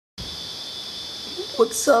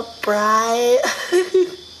What's up, Bri?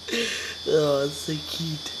 Oh, it's so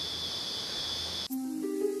cute.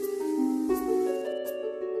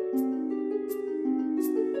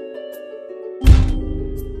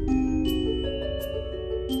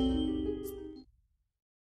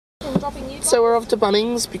 So we're off to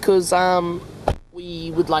Bunnings because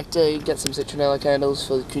we would like to get some citronella candles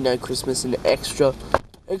for, you know, Christmas and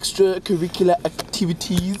extracurricular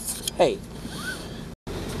activities. Hey,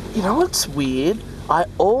 you know what's weird? I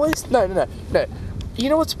always no. You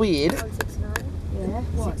know what's weird? 169. Yeah.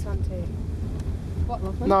 612. What,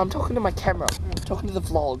 Lachlan? No, I'm talking to my camera. I'm talking to the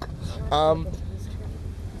vlog.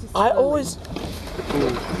 I always. I wonder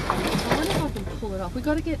if I can pull it off. We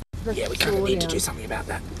got to get the Yeah, we kind of need to do something about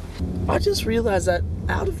that. I just realised that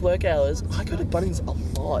out of work hours, I go to Bunnings a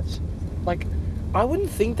lot. Like, I wouldn't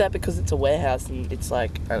think that because it's a warehouse and it's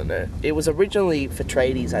like, I don't know. It was originally for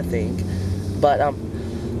tradies, I think. But,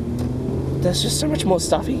 there's just so much more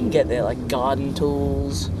stuff you can get there, like garden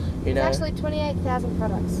tools, you know. It's actually 28,000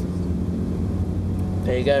 products.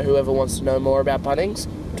 There you go, whoever wants to know more about Bunnings.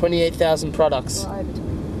 28,000 products. Or over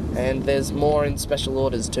 20. And there's more in special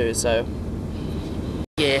orders too, so.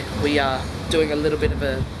 Yeah, we are doing a little bit of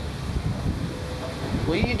a...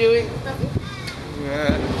 What are you doing?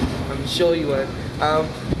 I'm sure you weren't.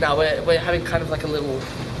 No, we're having kind of like a little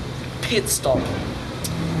pit stop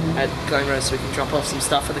at Glenrose so we can drop off some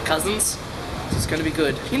stuff for the cousins. So it's going to be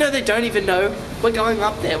good. You know, they don't even know we're going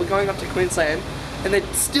up there. We're going up to Queensland, and they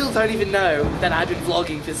still don't even know that I've been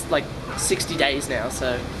vlogging for like 60 days now.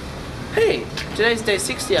 So, hey, today's day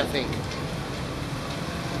 60, I think.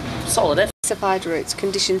 Solid effort. Specified routes,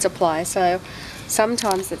 conditions apply. So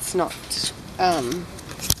sometimes it's not. I'm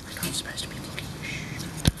supposed to be looking.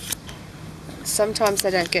 Sometimes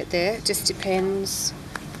they don't get there. It just depends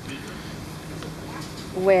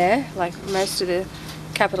where. Like most of the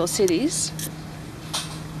capital cities,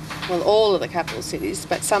 well, all of the capital cities,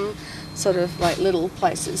 but some sort of like little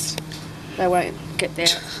places, they won't get there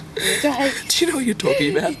in a day. Do you know what you're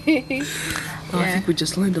talking about? Yeah. I think we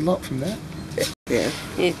just learned a lot from that. Yeah.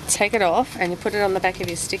 You take it off and you put it on the back of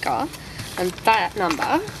your sticker, and that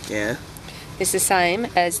number Yeah. is the same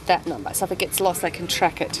as that number. So if it gets lost, they can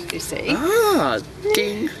track it, you see. Ah,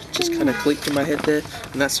 ding. Just kind of clicked in my head there,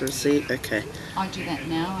 and that's the receipt. Okay. I do that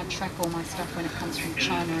now. I track all my stuff when it comes from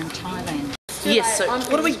China and Thailand. Yes, so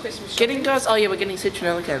what are we getting, guys? Oh yeah, we're getting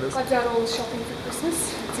citronella candles. I've done all the shopping for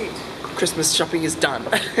Christmas. That's it. Christmas shopping is done.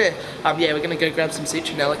 Yeah, we're gonna go grab some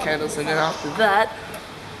citronella candles, and then after that,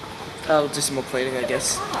 I'll do some more cleaning, I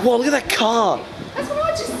guess. Whoa, look at that car! That's what I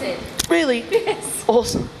just said. Really? Yes.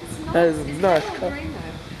 Awesome. That is a nice car. Green though.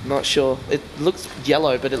 Not sure. It looks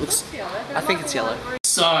yellow, but it looks... Yellow, I think it's yellow.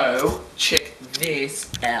 So, check this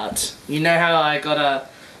out. You know how I got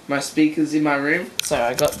my speakers in my room? So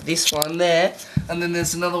I got this one there, and then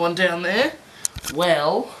there's another one down there.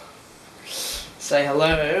 Well, say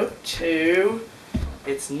hello to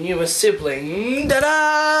its newer sibling.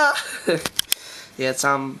 Ta-da! Yeah, it's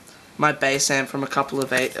my bass amp from a couple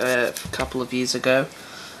of years ago.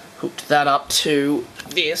 Hooked that up to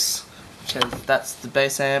this. That's the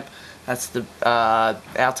bass amp. That's the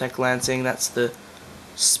Altec Lansing. That's the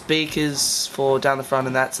speakers for down the front,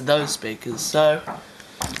 and that's those speakers. So,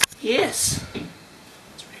 yes,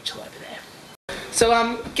 it's Rachel over there. So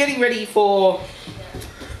I'm getting ready for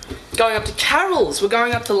going up to Carol's. We're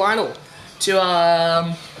going up to Lionel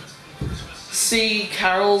to see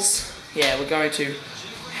Carol's. Yeah, we're going to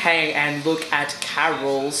hang and look at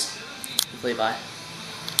Carol's with Levi.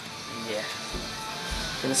 Yeah.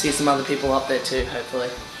 Gonna see some other people up there too, hopefully.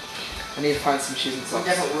 I need to find some shoes and socks. We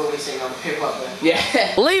definitely will be seeing other people up there.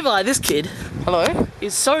 Yeah. Levi, this kid, hello,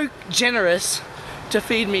 is so generous to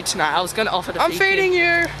feed me tonight. I was gonna offer to feed him. I'm feeding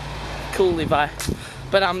you! Cool, Levi.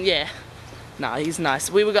 But yeah. Nah, he's nice.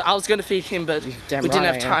 I was gonna feed him, but we didn't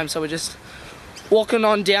have time, so we're just walking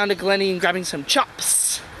on down to Glennie and grabbing some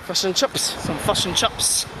chops. Fish and chips. Some fish and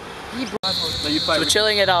chips. So we're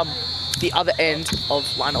chilling at the other end of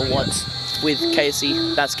Lionel Watts with Casey.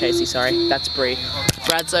 That's Casey, sorry. That's Bree.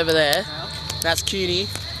 Brad's over there. That's Cutie.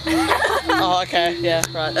 Oh, okay, yeah,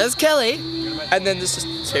 right. There's Kelly. And then there's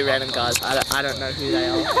just two random guys. I don't know who they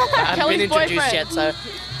are. I haven't been introduced yet, so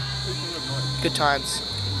good times.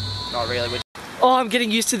 Not really. Oh, I'm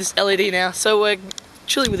getting used to this LED now. So we're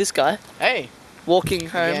chilling with this guy. Hey. Walking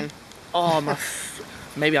home. Again. Oh my.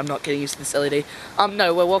 Maybe I'm not getting used to this LED.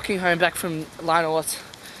 No, we're walking home back from Lionel Watts.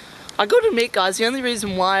 I got to admit, guys, the only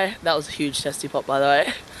reason why that was a huge testy pop, by the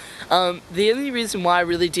way. The only reason why I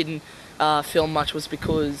really didn't film much was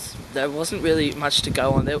because there wasn't really much to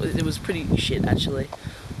go on. It was pretty shit, actually.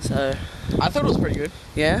 So I thought it was pretty good.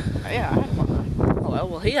 Yeah. Yeah, I had a fun night. Oh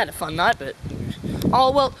well, he had a fun night, but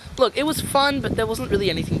Oh, well, look, it was fun, but there wasn't really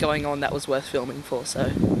anything going on that was worth filming for, so...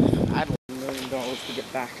 I'd like $1 million to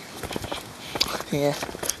get back. Yeah.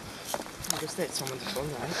 I just need someone to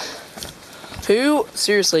Bondi. Who,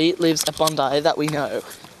 seriously, lives at Bondi that we know?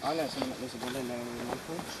 I know someone that lives at Bondi now in the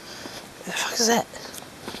monthly. The fuck is that?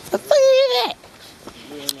 The fuck is that?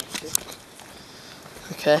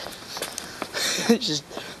 Okay.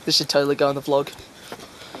 This should totally go on the vlog.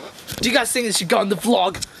 Do you guys think this should go on the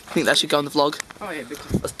vlog? I think that should go on the vlog. Oh yeah, big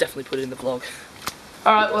time. Let's definitely put it in the vlog.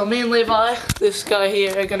 Alright, well, me and Levi, this guy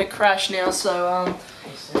here, are gonna crash now, so,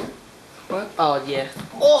 What? Oh, yeah.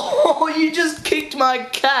 Oh, you just kicked my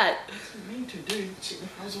cat! I didn't mean to, dude.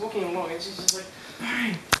 I was walking along and she's just like,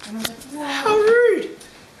 bang! And I was like, wow. How rude!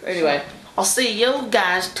 Anyway, I'll see you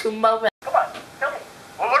guys tomorrow. Come on, tell me.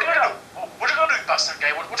 Well, what are you gonna do? What are you gonna do, bastard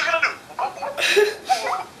guy? What are you gonna do? What you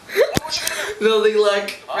gonna do? Nothing like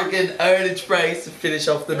freaking orange sprays to finish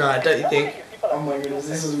off the night, don't you think? Oh my goodness,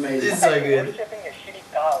 this is amazing. This is so good.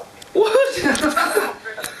 What?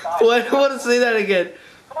 Wait, I want to see that again.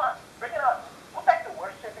 Come on, bring it up. Go back to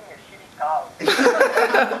worshipping your shitty cow.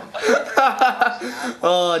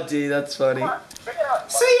 Oh, dude, that's funny. Come on, bring it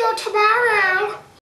up. See you tomorrow!